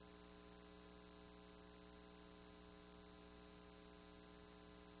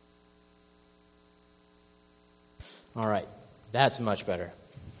All right, that's much better.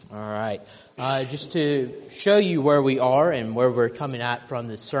 All right, just to show you where we are and where we're coming at from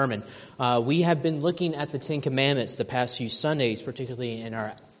this sermon, we have been looking at the Ten Commandments the past few Sundays, particularly in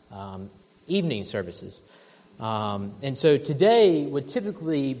our evening services. And so today would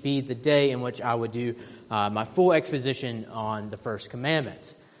typically be the day in which I would do my full exposition on the First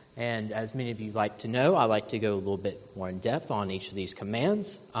Commandment. And as many of you like to know, I like to go a little bit more in depth on each of these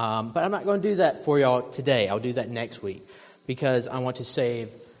commands. But I'm not going to do that for y'all today. I'll do that next week because I want to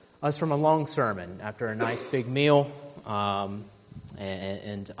save us from a long sermon after a nice big meal.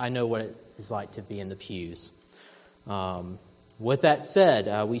 And I know what it is like to be in the pews. With that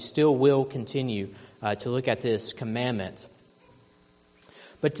said, we still will continue to look at this commandment.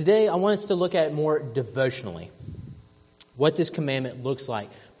 But today I want us to look at it more devotionally. What this commandment looks like,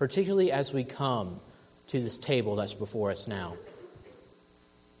 particularly as we come to this table that's before us now.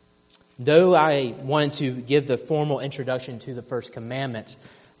 Though I wanted to give the formal introduction to the First Commandment,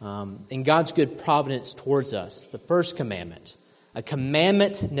 in God's good providence towards us, the First Commandment, a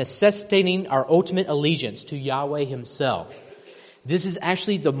commandment necessitating our ultimate allegiance to Yahweh Himself. This is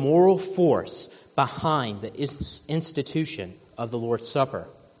actually the moral force behind the institution of the Lord's Supper.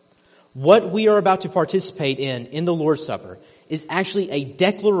 What we are about to participate in the Lord's Supper is actually a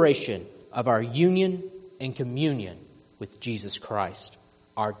declaration of our union and communion with Jesus Christ,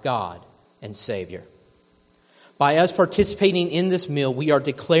 our God and Savior. By us participating in this meal, we are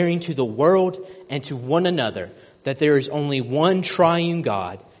declaring to the world and to one another that there is only one triune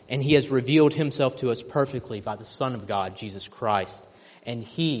God, and He has revealed Himself to us perfectly by the Son of God, Jesus Christ, and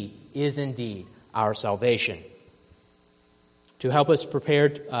He is indeed our salvation. To help us prepare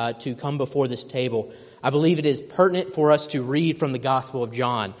to come before this table, I believe it is pertinent for us to read from the Gospel of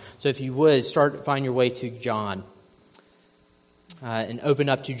John. So if you would, find your way to John and open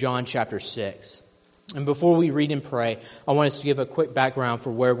up to John chapter 6. And before we read and pray, I want us to give a quick background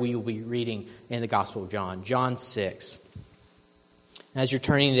for where we will be reading in the Gospel of John. John 6. As you're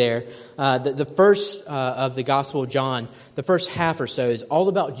turning there, the first of the Gospel of John, the first half or so, is all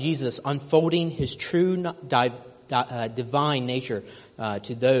about Jesus unfolding His true divine nature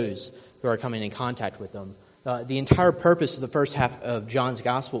to those who are coming in contact with them. The entire purpose of the first half of John's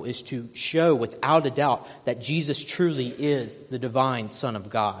Gospel is to show without a doubt that Jesus truly is the divine Son of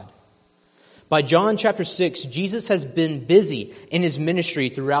God. By John chapter 6, Jesus has been busy in His ministry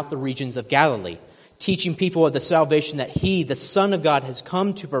throughout the regions of Galilee, teaching people of the salvation that He, the Son of God, has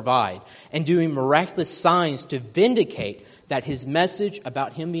come to provide, and doing miraculous signs to vindicate that His message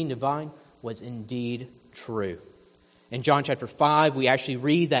about Him being divine was indeed true. In John chapter 5, we actually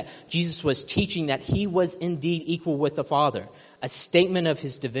read that Jesus was teaching that He was indeed equal with the Father, a statement of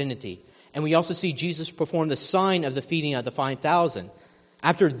His divinity. And we also see Jesus perform the sign of the feeding of the 5,000.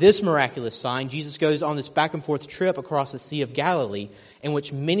 After this miraculous sign, Jesus goes on this back and forth trip across the Sea of Galilee, in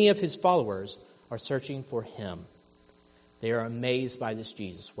which many of His followers are searching for Him. They are amazed by this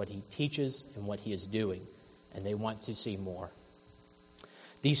Jesus, what He teaches and what He is doing, and they want to see more.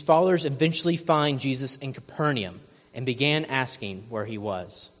 These followers eventually find Jesus in Capernaum and began asking where He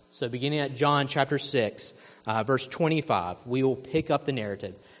was. So beginning at John chapter 6, verse 25, we will pick up the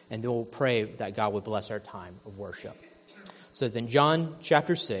narrative and then we'll pray that God would bless our time of worship. So then John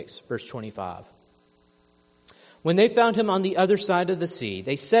chapter 6, verse 25. When they found Him on the other side of the sea,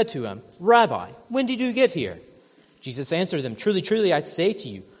 they said to Him, "Rabbi, when did you get here?" Jesus answered them, "Truly, truly, I say to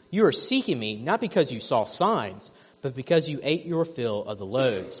you, you are seeking Me not because you saw signs, but because you ate your fill of the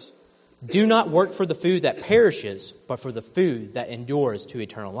loaves. Do not work for the food that perishes, but for the food that endures to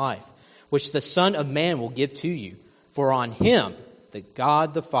eternal life, which the Son of Man will give to you. For on Him the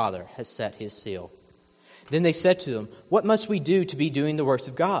God the Father has set His seal." Then they said to Him, "What must we do to be doing the works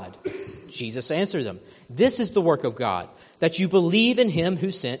of God?" Jesus answered them, "This is the work of God, that you believe in Him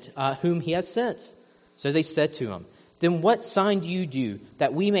whom He has sent." So they said to Him, "Then what sign do you do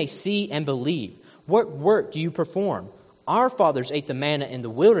that we may see and believe? What work do you perform? Our fathers ate the manna in the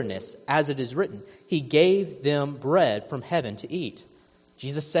wilderness, as it is written, He gave them bread from heaven to eat."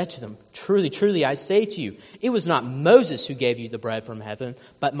 Jesus said to them, "Truly, truly, I say to you, it was not Moses who gave you the bread from heaven,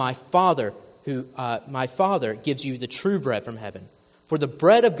 but my Father gives you the true bread from heaven. For the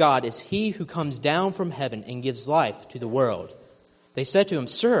bread of God is He who comes down from heaven and gives life to the world." They said to Him,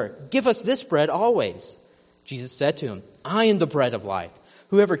 "Sir, give us this bread always." Jesus said to him, "I am the bread of life.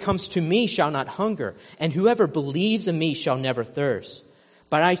 Whoever comes to Me shall not hunger, and whoever believes in Me shall never thirst.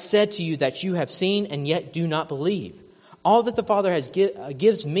 But I said to you that you have seen and yet do not believe. All that the Father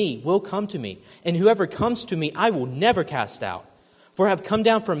gives Me will come to Me, and whoever comes to Me I will never cast out. For I have come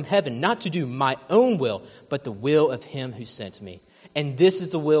down from heaven not to do my own will, but the will of him who sent me. And this is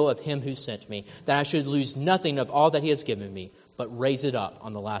the will of him who sent me, that I should lose nothing of all that he has given me, but raise it up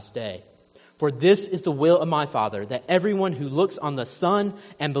on the last day. For this is the will of my Father, that everyone who looks on the Son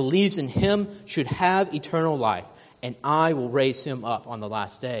and believes in him should have eternal life, and I will raise him up on the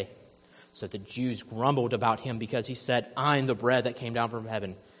last day. So the Jews grumbled about him because he said, I am the bread that came down from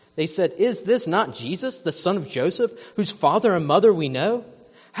heaven. They said, is this not Jesus, the son of Joseph, whose father and mother we know?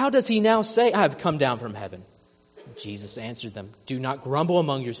 How does he now say, I have come down from heaven? Jesus answered them, do not grumble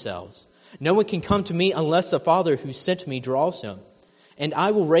among yourselves. No one can come to me unless the Father who sent me draws him. And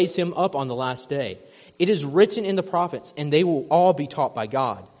I will raise him up on the last day. It is written in the prophets, and they will all be taught by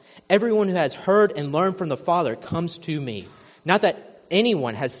God. Everyone who has heard and learned from the Father comes to me. Not that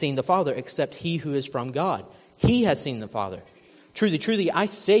anyone has seen the Father except he who is from God. He has seen the Father. Truly, truly, I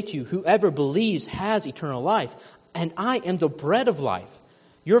say to you, whoever believes has eternal life, and I am the bread of life.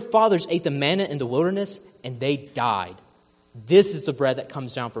 Your fathers ate the manna in the wilderness, and they died. This is the bread that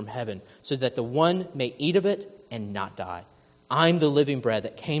comes down from heaven, so that the one may eat of it and not die. I'm the living bread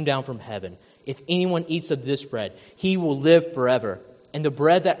that came down from heaven. If anyone eats of this bread, he will live forever. And the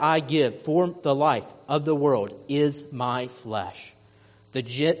bread that I give for the life of the world is my flesh. The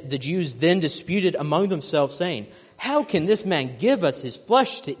Jews then disputed among themselves, saying, how can this man give us his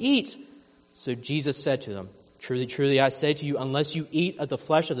flesh to eat? So Jesus said to them, truly, truly, I say to you, unless you eat of the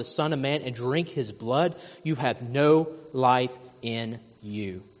flesh of the Son of Man and drink his blood, you have no life in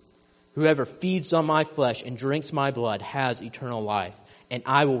you. Whoever feeds on my flesh and drinks my blood has eternal life, and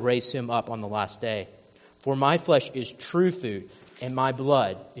I will raise him up on the last day. For my flesh is true food, and my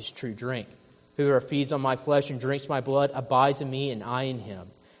blood is true drink. Whoever feeds on my flesh and drinks my blood abides in me, and I in him.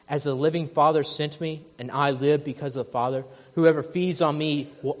 As the living Father sent me, and I live because of the Father, whoever feeds on me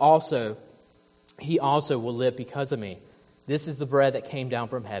will also live because of me. This is the bread that came down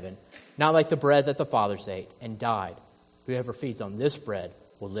from heaven, not like the bread that the fathers ate and died. Whoever feeds on this bread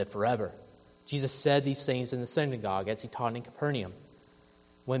will live forever. Jesus said these things in the synagogue as he taught in Capernaum.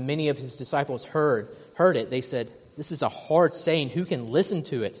 When many of his disciples heard it, they said, this is a hard saying. Who can listen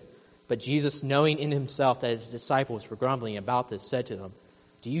to it? But Jesus, knowing in himself that his disciples were grumbling about this, said to them,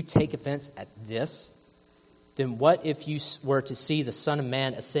 do you take offense at this? Then what if you were to see the Son of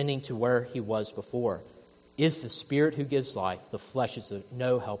Man ascending to where he was before? Is the Spirit who gives life, the flesh is of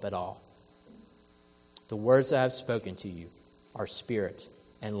no help at all. The words that I have spoken to you are spirit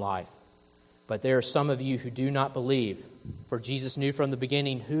and life. But there are some of you who do not believe. For Jesus knew from the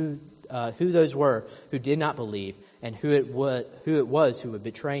beginning who those were who did not believe and who it was who would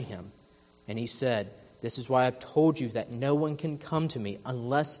betray him. And he said, this is why I've told you that no one can come to me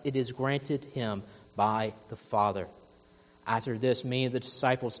unless it is granted him by the Father. After this, many of the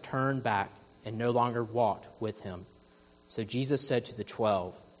disciples turned back and no longer walked with him. So Jesus said to the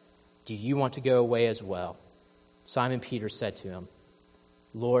 12, do you want to go away as well? Simon Peter said to him,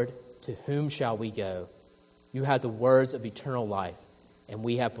 Lord, to whom shall we go? You have the words of eternal life, and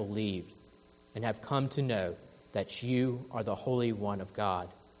we have believed and have come to know that you are the Holy One of God.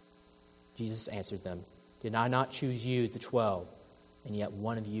 Jesus answered them, did I not choose you, the 12, and yet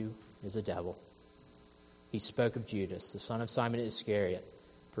one of you is a devil? He spoke of Judas, the son of Simon Iscariot,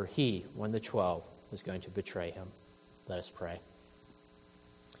 for he, one of the 12, was going to betray him. Let us pray.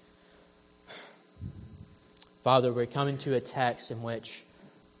 Father, we're coming to a text in which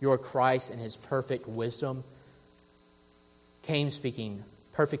your Christ and his perfect wisdom came speaking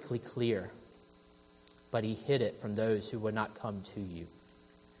perfectly clear, but he hid it from those who would not come to you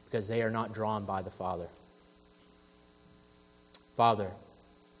because they are not drawn by the Father. Father,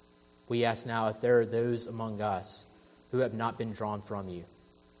 we ask now if there are those among us who have not been drawn from you,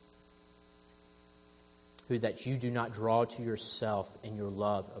 who that you do not draw to yourself in your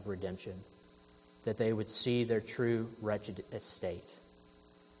love of redemption, that they would see their true wretched estate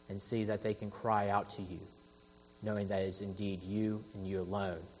and see that they can cry out to you, knowing that it is indeed you and you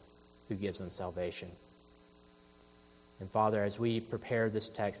alone who gives them salvation. And Father, as we prepare this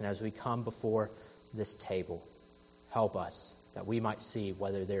text and as we come before this table, help us that we might see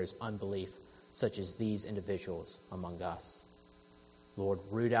whether there is unbelief such as these individuals among us. Lord,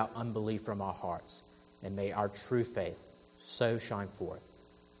 root out unbelief from our hearts, and may our true faith so shine forth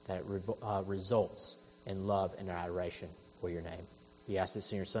that it results in love and adoration for your name. We ask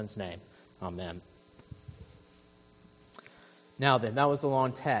this in your Son's name. Amen. Now then, that was a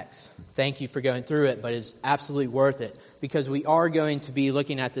long text. Thank you for going through it, but it's absolutely worth it because we are going to be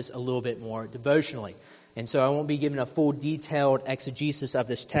looking at this a little bit more devotionally. And so I won't be giving a full detailed exegesis of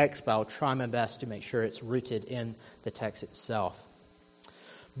this text, but I'll try my best to make sure it's rooted in the text itself.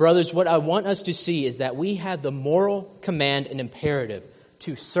 Brothers, what I want us to see is that we have the moral command and imperative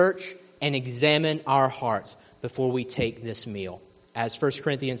to search and examine our hearts before we take this meal, as 1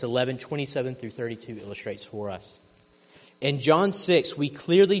 Corinthians 11, 27 through 32 illustrates for us. In John 6, we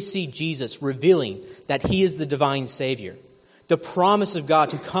clearly see Jesus revealing that he is the divine Savior, the promise of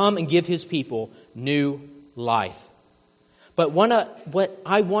God to come and give his people new life. But what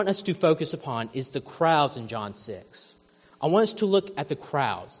I want us to focus upon is the crowds in John 6. I want us to look at the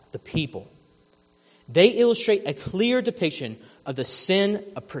crowds, the people. They illustrate a clear depiction of the sin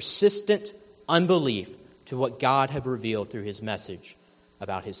of persistent unbelief to what God had revealed through his message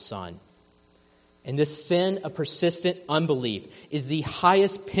about his Son. And this sin of persistent unbelief is the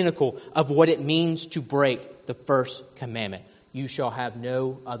highest pinnacle of what it means to break the first commandment. You shall have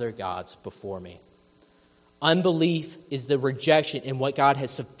no other gods before me. Unbelief is the rejection in what God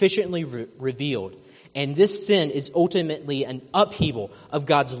has sufficiently revealed. And this sin is ultimately an upheaval of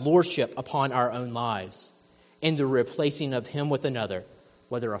God's lordship upon our own lives and the replacing of him with another,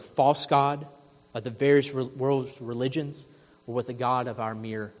 whether a false god of the various world's religions or with the God of our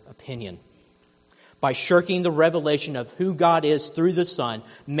mere opinion. By shirking the revelation of who God is through the Son,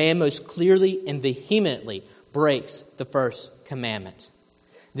 man most clearly and vehemently breaks the first commandment.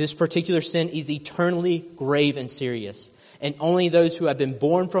 This particular sin is eternally grave and serious, and only those who have been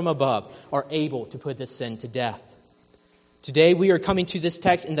born from above are able to put this sin to death. Today we are coming to this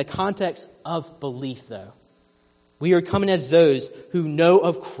text in the context of belief, though. We are coming as those who know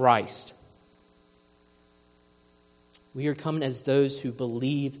of Christ. We are coming as those who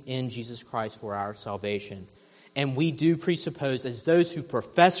believe in Jesus Christ for our salvation. And we do presuppose, as those who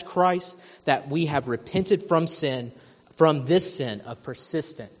profess Christ, that we have repented from sin, from this sin of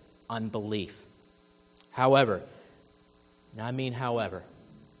persistent unbelief. However,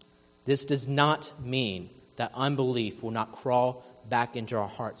 this does not mean that unbelief will not crawl back into our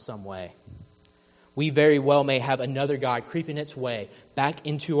hearts some way. We very well may have another God creeping its way back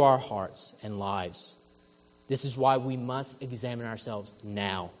into our hearts and lives. This is why we must examine ourselves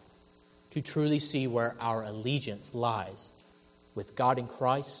now to truly see where our allegiance lies, with God in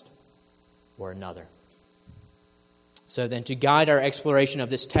Christ or another. So then, to guide our exploration of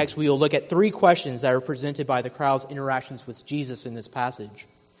this text, we will look at three questions that are presented by the crowd's interactions with Jesus in this passage.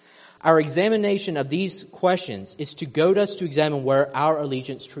 Our examination of these questions is to goad us to examine where our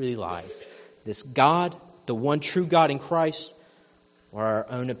allegiance truly lies. This God, the one true God in Christ, or our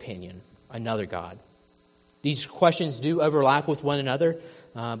own opinion, another God. These questions do overlap with one another,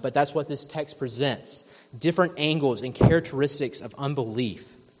 but that's what this text presents. Different angles and characteristics of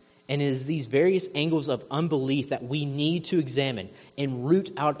unbelief. And it is these various angles of unbelief that we need to examine and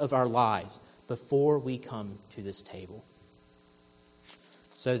root out of our lives before we come to this table.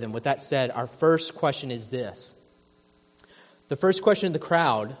 So then, with that said, our first question is this. The first question of the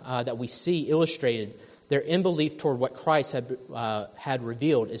crowd that we see illustrated their unbelief toward what Christ had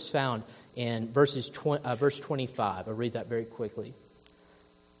revealed is found in verse 25. I'll read that very quickly.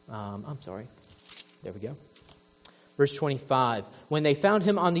 There we go. Verse 25. When they found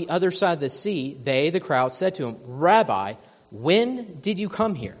him on the other side of the sea, they, the crowd, said to him, Rabbi, when did you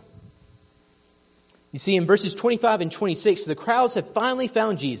come here? You see, in verses 25 and 26, the crowds have finally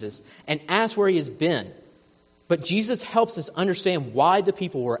found Jesus and asked where he has been. But Jesus helps us understand why the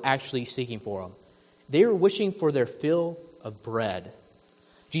people were actually seeking for him. They were wishing for their fill of bread.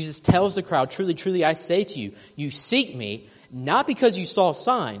 Jesus tells the crowd, truly, truly, I say to you, you seek me, not because you saw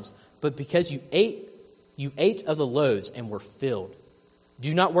signs, but because you ate of the loaves and were filled.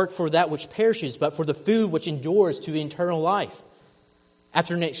 Do not work for that which perishes, but for the food which endures to eternal life.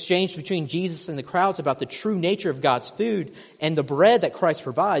 After an exchange between Jesus and the crowds about the true nature of God's food and the bread that Christ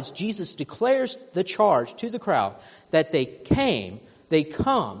provides, Jesus declares the charge to the crowd that they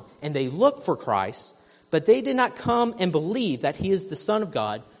come, and they look for Christ, but they did not come and believe that he is the Son of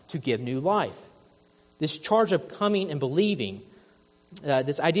God to give new life. This charge of coming and believing,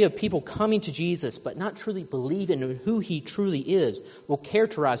 this idea of people coming to Jesus but not truly believing in who he truly is, will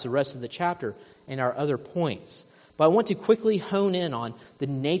characterize the rest of the chapter and our other points. But I want to quickly hone in on the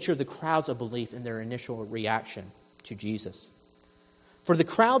nature of the crowds of belief and their initial reaction to Jesus. For the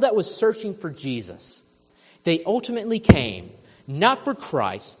crowd that was searching for Jesus, they ultimately came not for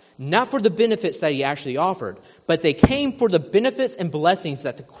Christ, not for the benefits that he actually offered, but they came for the benefits and blessings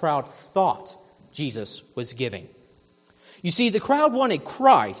that the crowd thought Jesus was giving. You see, the crowd wanted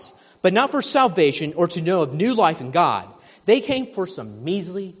Christ, but not for salvation or to know of new life in God. They came for some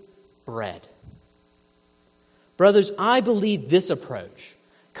measly bread. Brothers, I believe this approach,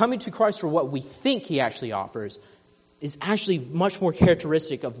 coming to Christ for what we think he actually offers, is actually much more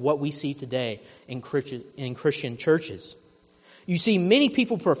characteristic of what we see today in Christian churches. You see, many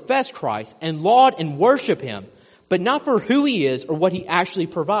people profess Christ and laud and worship him, but not for who he is or what he actually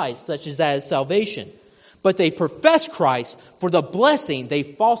provides, such as that is salvation. But they profess Christ for the blessing they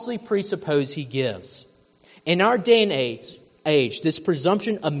falsely presuppose he gives. In our day and age, this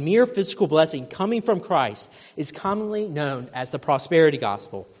presumption of mere physical blessing coming from Christ is commonly known as the prosperity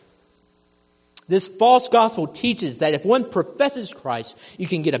gospel. This false gospel teaches that if one professes Christ, you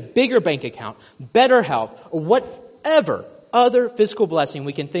can get a bigger bank account, better health, or whatever other physical blessing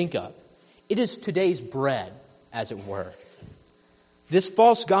we can think of. It is today's bread, as it were. This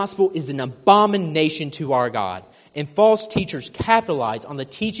false gospel is an abomination to our God, and false teachers capitalize on the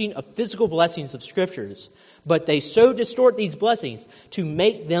teaching of physical blessings of Scriptures, but they so distort these blessings to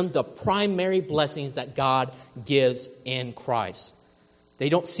make them the primary blessings that God gives in Christ. They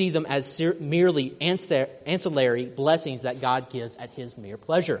don't see them as merely ancillary blessings that God gives at his mere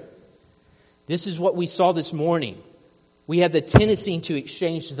pleasure. This is what we saw this morning. We have the tendency to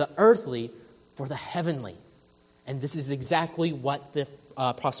exchange the earthly for the heavenly. And this is exactly what the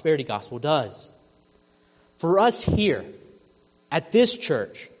prosperity gospel does. For us here, at this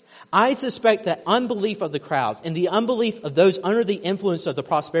church, I suspect that unbelief of the crowds and the unbelief of those under the influence of the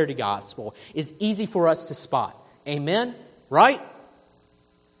prosperity gospel is easy for us to spot. Amen? Right?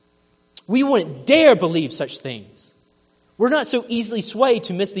 We wouldn't dare believe such things. We're not so easily swayed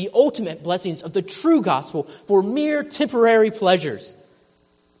to miss the ultimate blessings of the true gospel for mere temporary pleasures.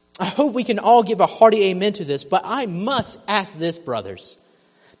 I hope we can all give a hearty amen to this, but I must ask this, brothers.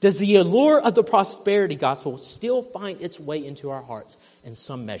 Does the allure of the prosperity gospel still find its way into our hearts in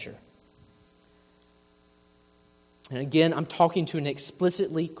some measure? And again, I'm talking to an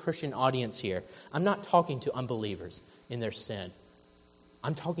explicitly Christian audience here. I'm not talking to unbelievers in their sin.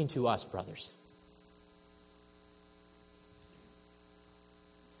 I'm talking to us, brothers.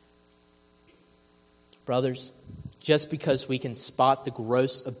 Brothers, just because we can spot the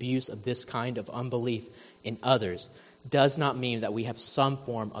gross abuse of this kind of unbelief in others does not mean that we have some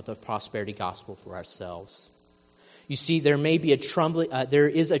form of the prosperity gospel for ourselves. You see, there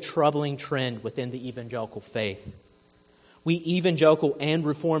is a troubling trend within the evangelical faith. We evangelical and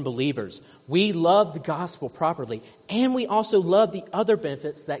Reformed believers, we love the gospel properly, and we also love the other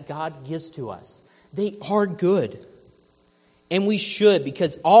benefits that God gives to us. They are good. And we should,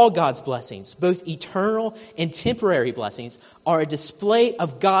 because all God's blessings, both eternal and temporary blessings, are a display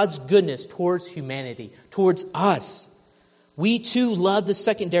of God's goodness towards humanity, towards us. We too love the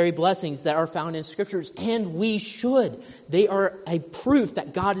secondary blessings that are found in Scriptures, and we should. They are a proof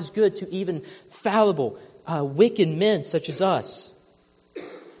that God is good to even fallible, wicked men such as us.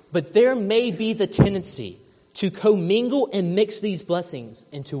 But there may be the tendency to commingle and mix these blessings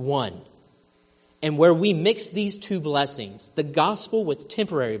into one. And where we mix these two blessings, the gospel with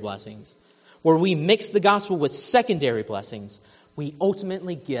temporary blessings, where we mix the gospel with secondary blessings, we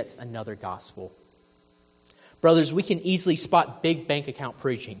ultimately get another gospel. Brothers, we can easily spot big bank account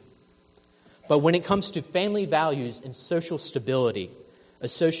preaching. But when it comes to family values and social stability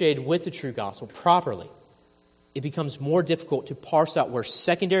associated with the true gospel properly, it becomes more difficult to parse out where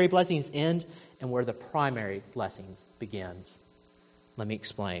secondary blessings end and where the primary blessings begins. Let me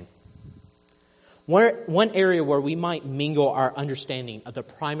explain. One area where we might mingle our understanding of the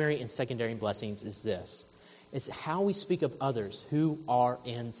primary and secondary blessings is this. It's how we speak of others who are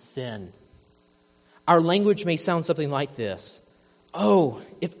in sin. Our language may sound something like this. Oh,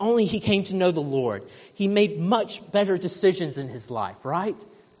 if only he came to know the Lord. He made much better decisions in his life, right?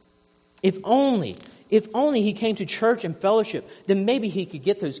 If only he came to church and fellowship, then maybe he could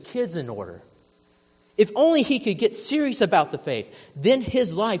get those kids in order. If only he could get serious about the faith, then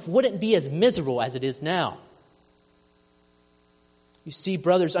his life wouldn't be as miserable as it is now. You see,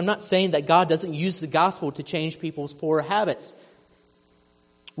 brothers, I'm not saying that God doesn't use the gospel to change people's poor habits.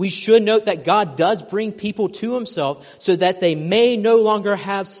 We should note that God does bring people to himself so that they may no longer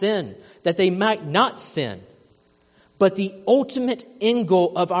have sin, that they might not sin. But the ultimate end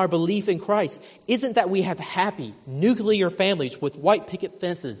goal of our belief in Christ isn't that we have happy, nuclear families with white picket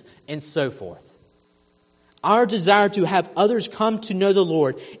fences and so forth. Our desire to have others come to know the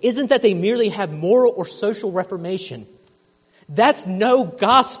Lord isn't that they merely have moral or social reformation. That's no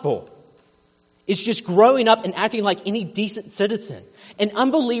gospel. It's just growing up and acting like any decent citizen. And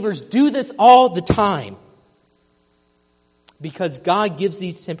unbelievers do this all the time. Because God gives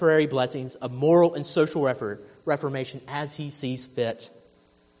these temporary blessings of moral and social reformation as he sees fit.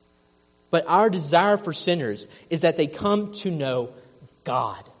 But our desire for sinners is that they come to know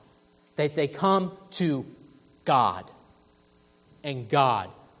God. That they come to God and God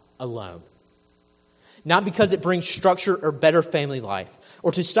alone. not because it brings structure or better family life,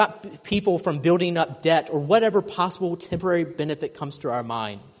 or to stop people from building up debt or whatever possible temporary benefit comes to our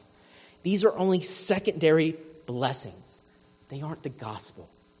minds. These are only secondary blessings. They aren't the gospel.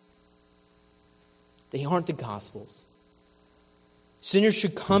 They aren't the gospels. Sinners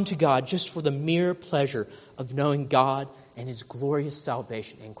should come to God just for the mere pleasure of knowing God and His glorious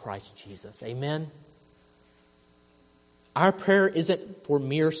salvation in Christ Jesus. Amen? Our prayer isn't for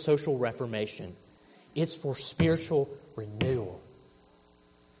mere social reformation. It's for spiritual renewal.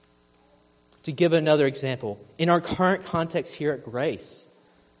 To give another example, in our current context here at Grace,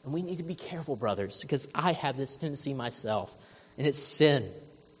 and we need to be careful, brothers, because I have this tendency myself, and it's sin.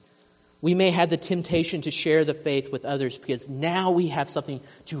 We may have the temptation to share the faith with others because now we have something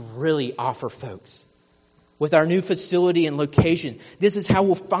to really offer folks. With our new facility and location, this is how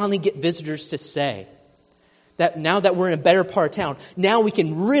we'll finally get visitors to say that now that we're in a better part of town, now we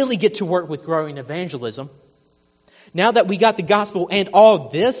can really get to work with growing evangelism. Now that we got the gospel and all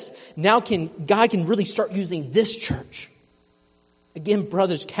of this, now God can really start using this church. Again,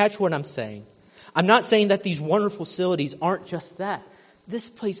 brothers, catch what I'm saying. I'm not saying that these wonderful facilities aren't just that. This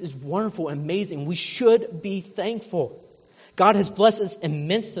place is wonderful, amazing. We should be thankful. God has blessed us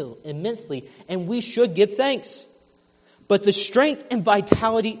immensely, and we should give thanks. But the strength and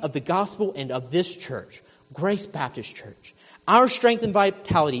vitality of the gospel and of this church, Grace Baptist Church, our strength and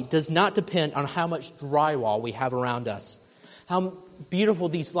vitality does not depend on how much drywall we have around us. How beautiful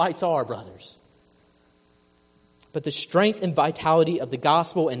these lights are, brothers. But the strength and vitality of the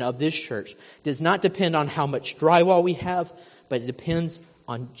gospel and of this church does not depend on how much drywall we have, but it depends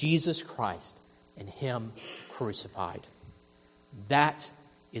on Jesus Christ and Him crucified. That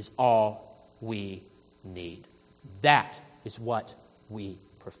is all we need. That is what we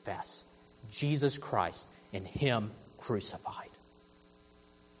profess. Jesus Christ and Him crucified.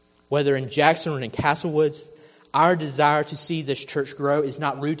 Whether in Jackson or in Castlewoods, our desire to see this church grow is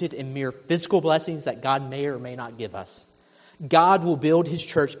not rooted in mere physical blessings that God may or may not give us. God will build His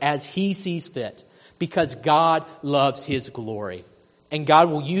church as He sees fit because God loves His glory. And God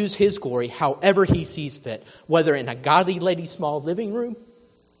will use His glory however He sees fit, whether in a godly lady small living room,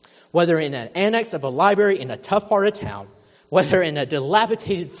 whether in an annex of a library in a tough part of town, whether in a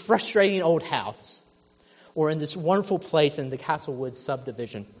dilapidated, frustrating old house, or in this wonderful place in the Castlewoods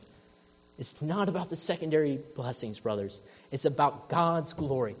subdivision. It's not about the secondary blessings, brothers. It's about God's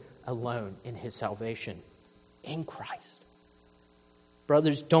glory alone in His salvation in Christ.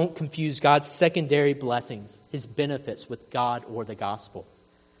 Brothers, don't confuse God's secondary blessings, His benefits, with God or the gospel.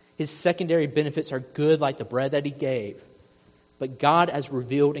 His secondary benefits are good like the bread that He gave. But God as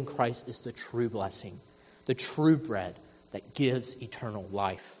revealed in Christ is the true blessing, the true bread that gives eternal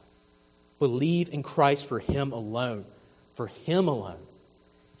life. Believe in Christ for Him alone. For Him alone.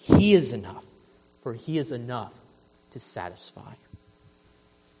 He is enough. For He is enough to satisfy.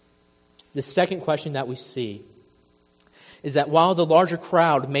 The second question that we see is that while the larger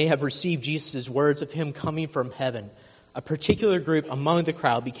crowd may have received Jesus' words of Him coming from heaven, a particular group among the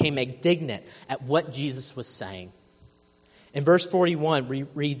crowd became indignant at what Jesus was saying. In verse 41, we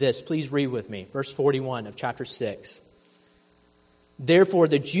read this. Please read with me. Verse 41 of chapter 6. Therefore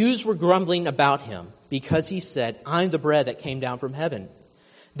the Jews were grumbling about Him because He said, I'm the bread that came down from heaven.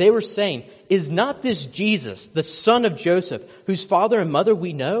 They were saying, is not this Jesus, the son of Joseph, whose father and mother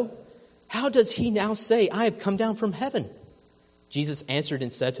we know? How does He now say, I have come down from heaven? Jesus answered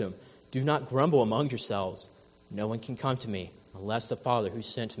and said to him, do not grumble among yourselves. No one can come to me unless the Father who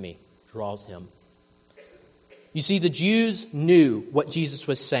sent me draws him. You see, the Jews knew what Jesus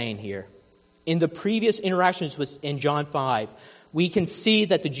was saying here. In the previous interactions in John 5, we can see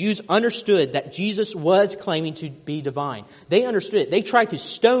that the Jews understood that Jesus was claiming to be divine. They understood it. They tried to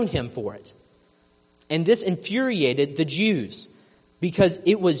stone Him for it. And this infuriated the Jews because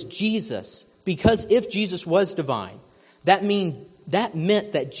it was Jesus. Because if Jesus was divine, that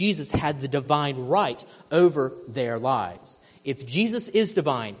meant that Jesus had the divine right over their lives. If Jesus is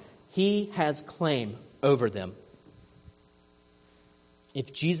divine, He has claim over them.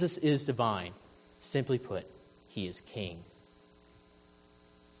 If Jesus is divine, simply put, He is king.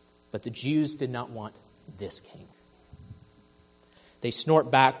 But the Jews did not want this king. They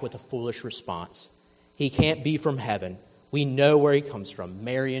snort back with a foolish response. He can't be from heaven. We know where He comes from,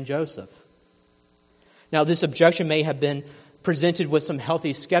 Mary and Joseph. Now, this objection may have been presented with some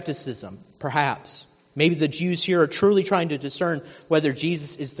healthy skepticism, perhaps. Maybe the Jews here are truly trying to discern whether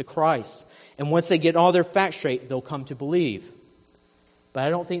Jesus is the Christ. And once they get all their facts straight, they'll come to believe. But I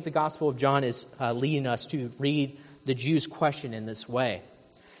don't think the Gospel of John is leading us to read the Jews' question in this way.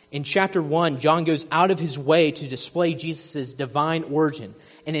 In chapter 1, John goes out of his way to display Jesus' divine origin.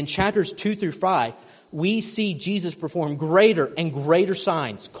 And in chapters 2 through 5, we see Jesus perform greater and greater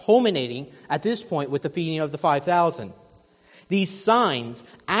signs, culminating at this point with the feeding of the 5,000. These signs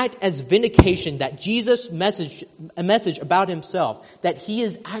act as vindication that Jesus' a message about himself, that he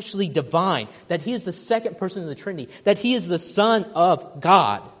is actually divine, that he is the second person of the Trinity, that he is the Son of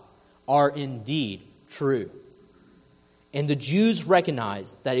God, are indeed true. And the Jews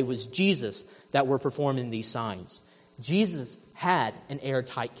recognized that it was Jesus that were performing these signs. Jesus had an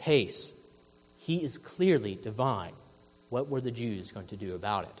airtight case. He is clearly divine. What were the Jews going to do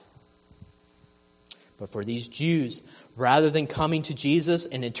about it? But for these Jews, rather than coming to Jesus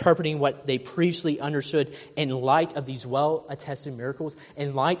and interpreting what they previously understood in light of these well-attested miracles,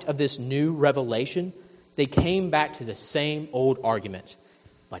 in light of this new revelation, they came back to the same old argument.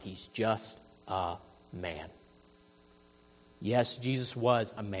 But he's just a man. Yes, Jesus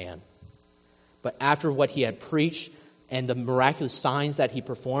was a man. But after what he had preached and the miraculous signs that he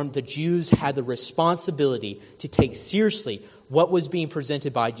performed, the Jews had the responsibility to take seriously what was being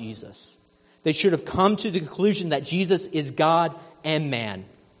presented by Jesus. They should have come to the conclusion that Jesus is God and man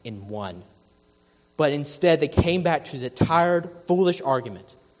in one. But instead, they came back to the tired, foolish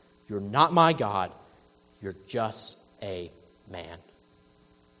argument. You're not my God. You're just a man.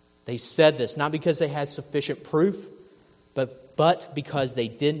 They said this not because they had sufficient proof, but because they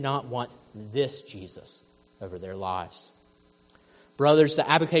did not want this Jesus over their lives. Brothers, the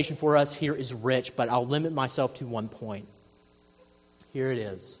application for us here is rich, but I'll limit myself to one point. Here it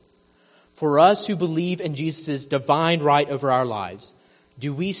is. For us who believe in Jesus' divine right over our lives,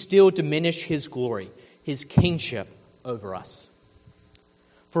 do we still diminish his glory, his kingship over us?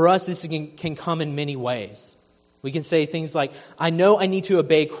 For us, this can come in many ways. We can say things like, I know I need to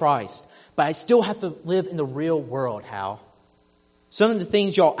obey Christ, but I still have to live in the real world, Hal. Some of the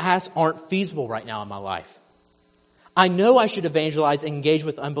things y'all ask aren't feasible right now in my life. I know I should evangelize and engage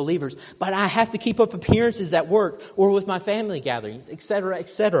with unbelievers, but I have to keep up appearances at work or with my family gatherings, etc.,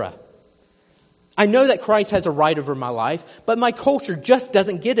 etc. I know that Christ has a right over my life, but my culture just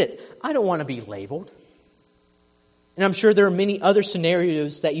doesn't get it. I don't want to be labeled. And I'm sure there are many other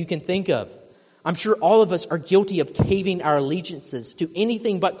scenarios that you can think of. I'm sure all of us are guilty of caving our allegiances to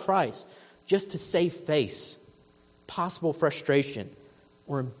anything but Christ just to save face, possible frustration,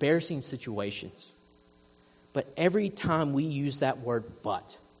 or embarrassing situations. But every time we use that word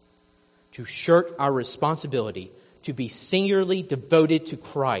but to shirk our responsibility to be singularly devoted to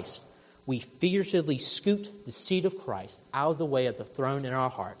Christ, we figuratively scoot the seat of Christ out of the way of the throne in our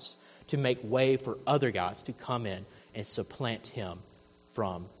hearts to make way for other gods to come in and supplant him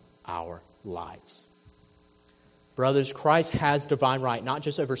from our lives. Brothers, Christ has divine right, not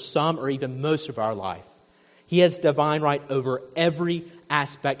just over some or even most of our life. He has divine right over every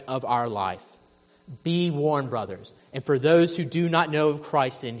aspect of our life. Be warned, brothers. And for those who do not know of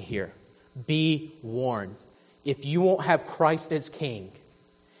Christ in here, be warned. If you won't have Christ as king,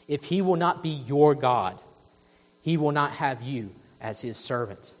 if he will not be your God, he will not have you as his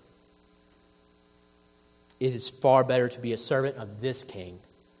servant. It is far better to be a servant of this king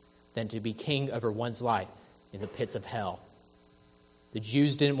than to be king over one's life in the pits of hell. The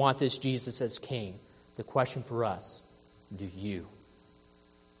Jews didn't want this Jesus as king. The question for us, do you?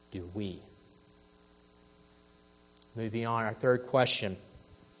 Do we? Moving on, our third question.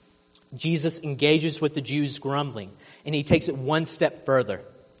 Jesus engages with the Jews' grumbling, and he takes it one step further.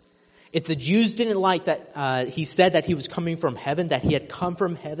 If the Jews didn't like that he said that he was coming from heaven, that he had come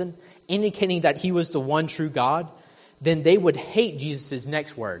from heaven, indicating that he was the one true God, then they would hate Jesus'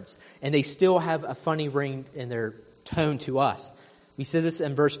 next words. And they still have a funny ring in their tone to us. We see this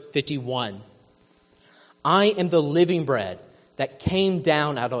in verse 51. I am the living bread that came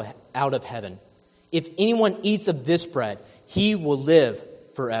down out of heaven. If anyone eats of this bread, he will live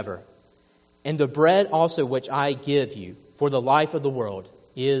forever. And the bread also which I give you for the life of the world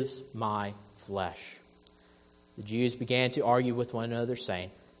is my flesh. The Jews began to argue with one another,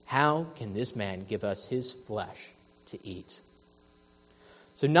 saying, how can this man give us his flesh to eat?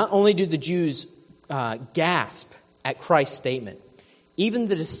 So not only do the Jews gasp at Christ's statement, even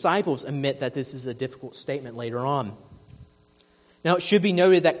the disciples admit that this is a difficult statement later on. Now, it should be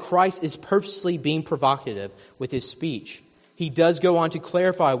noted that Christ is purposely being provocative with his speech. He does go on to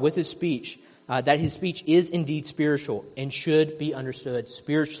clarify with his speech that his speech is indeed spiritual and should be understood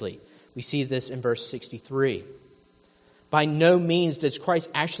spiritually. We see this in verse 63. By no means does Christ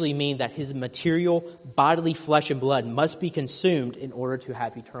actually mean that his material, bodily flesh and blood must be consumed in order to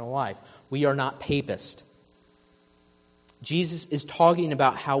have eternal life. We are not papists. Jesus is talking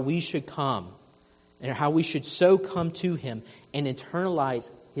about how we should come and how we should so come to him and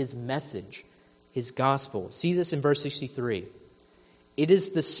internalize his message, his gospel. See this in verse 63. It is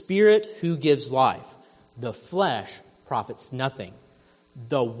the Spirit who gives life, the flesh profits nothing.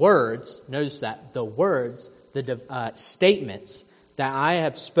 The words, notice that, the words, the statements that I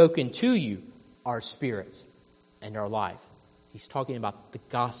have spoken to you are spirit and are life. He's talking about the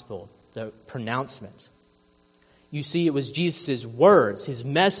gospel, the pronouncement. You see, it was Jesus' words, his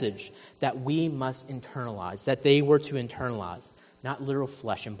message, that we must internalize, that they were to internalize, not literal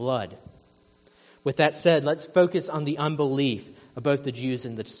flesh and blood. With that said, let's focus on the unbelief of both the Jews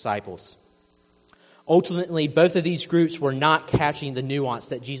and the disciples. Ultimately, both of these groups were not catching the nuance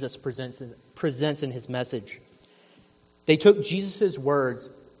that Jesus presents in his message. They took Jesus' words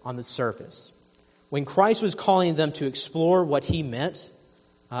on the surface. When Christ was calling them to explore what he meant,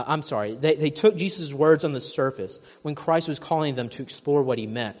 they took Jesus' words on the surface when Christ was calling them to explore what he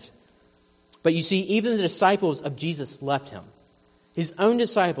meant. But you see, even the disciples of Jesus left him. His own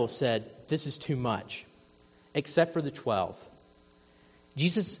disciples said, "This is too much," except for the 12.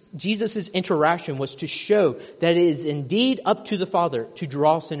 Jesus' interaction was to show that it is indeed up to the Father to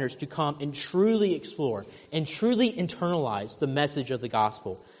draw sinners to come and truly explore and truly internalize the message of the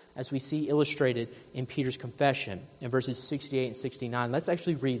gospel, as we see illustrated in Peter's confession in verses 68 and 69. Let's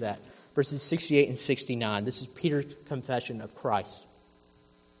actually read that. Verses 68 and 69. This is Peter's confession of Christ.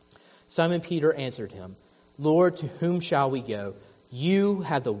 Simon Peter answered him, "Lord, to whom shall we go? You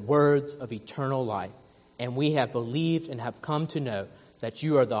have the words of eternal life, and we have believed and have come to know that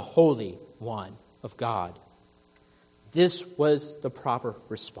you are the Holy One of God." This was the proper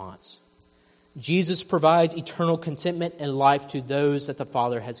response. Jesus provides eternal contentment and life to those that the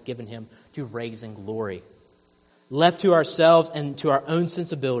Father has given him to raise in glory. Left to ourselves and to our own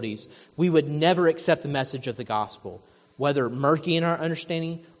sensibilities, we would never accept the message of the gospel, whether murky in our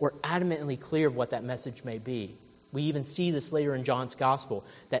understanding or adamantly clear of what that message may be. We even see this later in John's gospel,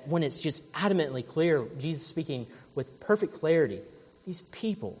 that when it's just adamantly clear, Jesus speaking with perfect clarity, these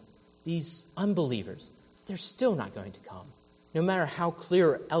people, these unbelievers, they're still not going to come. No matter how clear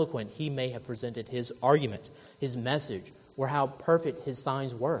or eloquent he may have presented his argument, his message, or how perfect his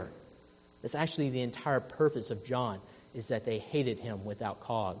signs were. That's actually the entire purpose of John, is that they hated him without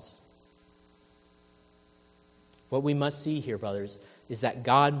cause. What we must see here, brothers, is that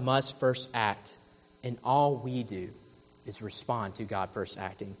God must first act, and all we do is respond to God first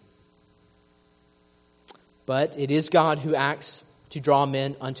acting. But it is God who acts to draw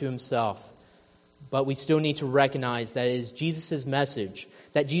men unto himself. But we still need to recognize that it is Jesus' message,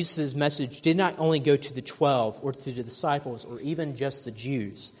 that Jesus' message did not only go to the 12 or to the disciples or even just the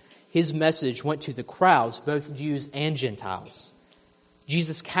Jews. His message went to the crowds, both Jews and Gentiles.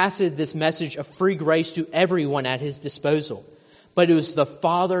 Jesus casted this message of free grace to everyone at his disposal. But it was the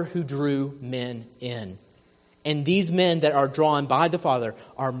Father who drew men in. And these men that are drawn by the Father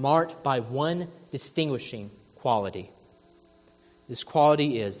are marked by one distinguishing quality. This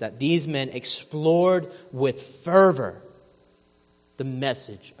quality is that these men explored with fervor the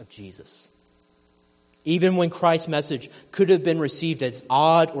message of Jesus. Even when Christ's message could have been received as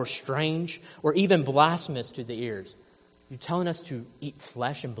odd or strange or even blasphemous to the ears. You're telling us to eat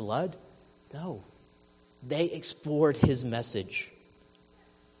flesh and blood? No. They explored his message.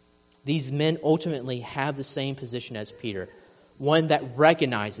 These men ultimately have the same position as Peter, one that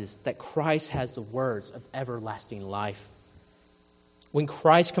recognizes that Christ has the words of everlasting life. When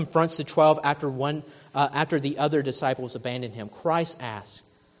Christ confronts the 12 after the other disciples abandoned him, Christ asks,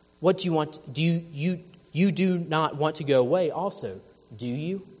 "What do you want? You do not want to go away also, do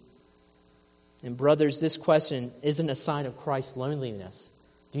you?" And brothers, this question isn't a sign of Christ's loneliness.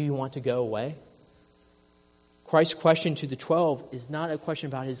 Do you want to go away? Christ's question to the 12 is not a question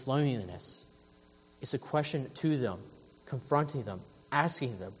about his loneliness. It's a question to them, confronting them,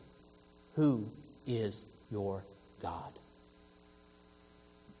 asking them, "Who is your God?"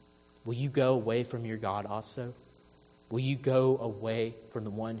 Will you go away from your God also? Will you go away from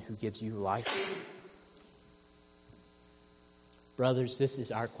the one who gives you life? Brothers, this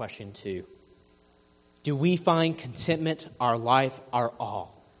is our question too. Do we find contentment, our life, our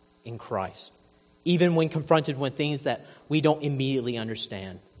all in Christ, even when confronted with things that we don't immediately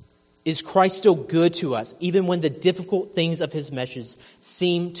understand? Is Christ still good to us, even when the difficult things of his message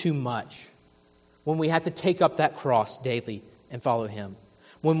seem too much? When we have to take up that cross daily and follow him?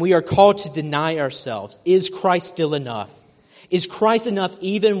 When we are called to deny ourselves, is Christ still enough? Is Christ enough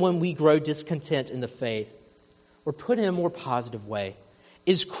even when we grow discontent in the faith? Or put in a more positive way,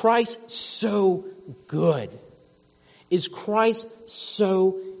 is Christ so good? Is Christ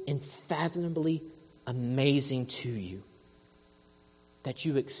so unfathomably amazing to you that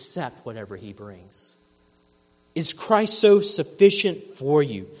you accept whatever he brings? Is Christ so sufficient for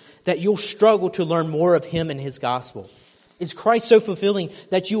you that you'll struggle to learn more of him and his gospel? Is Christ so fulfilling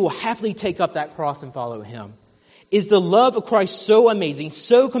that you will happily take up that cross and follow him? Is the love of Christ so amazing,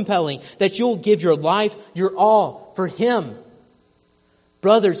 so compelling, that you'll give your life, your all for him?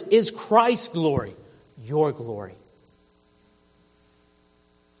 Brothers, is Christ's glory your glory?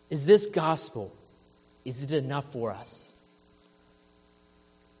 Is this gospel, is it enough for us?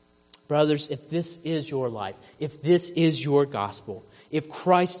 Brothers, if this is your life, if this is your gospel, if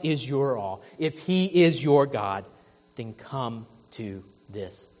Christ is your all, if he is your God, then come to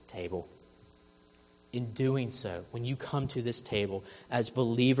this table. In doing so, when you come to this table as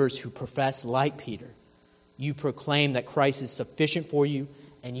believers who profess like Peter, you proclaim that Christ is sufficient for you,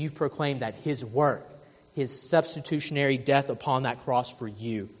 and you proclaim that his work, his substitutionary death upon that cross for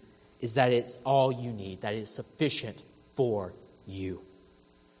you, is that it's all you need, that it is sufficient for you.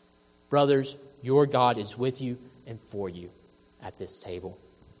 Brothers, your God is with you and for you at this table.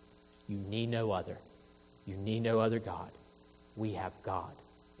 You need no other. You need no other God. We have God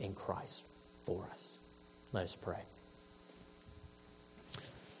in Christ for us. Let us pray.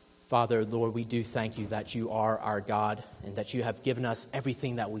 Father, Lord, we do thank you that you are our God and that you have given us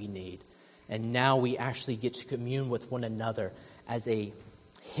everything that we need. And now we actually get to commune with one another as a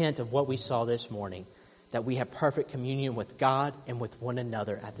hint of what we saw this morning, that we have perfect communion with God and with one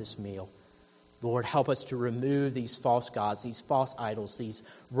another at this meal. Lord, help us to remove these false gods, these false idols, these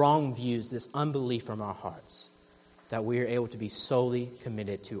wrong views, this unbelief from our hearts, that we are able to be solely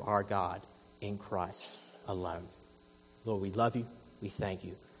committed to our God in Christ alone. Lord, we love you. We thank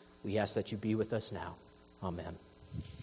you. We ask that you be with us now. Amen.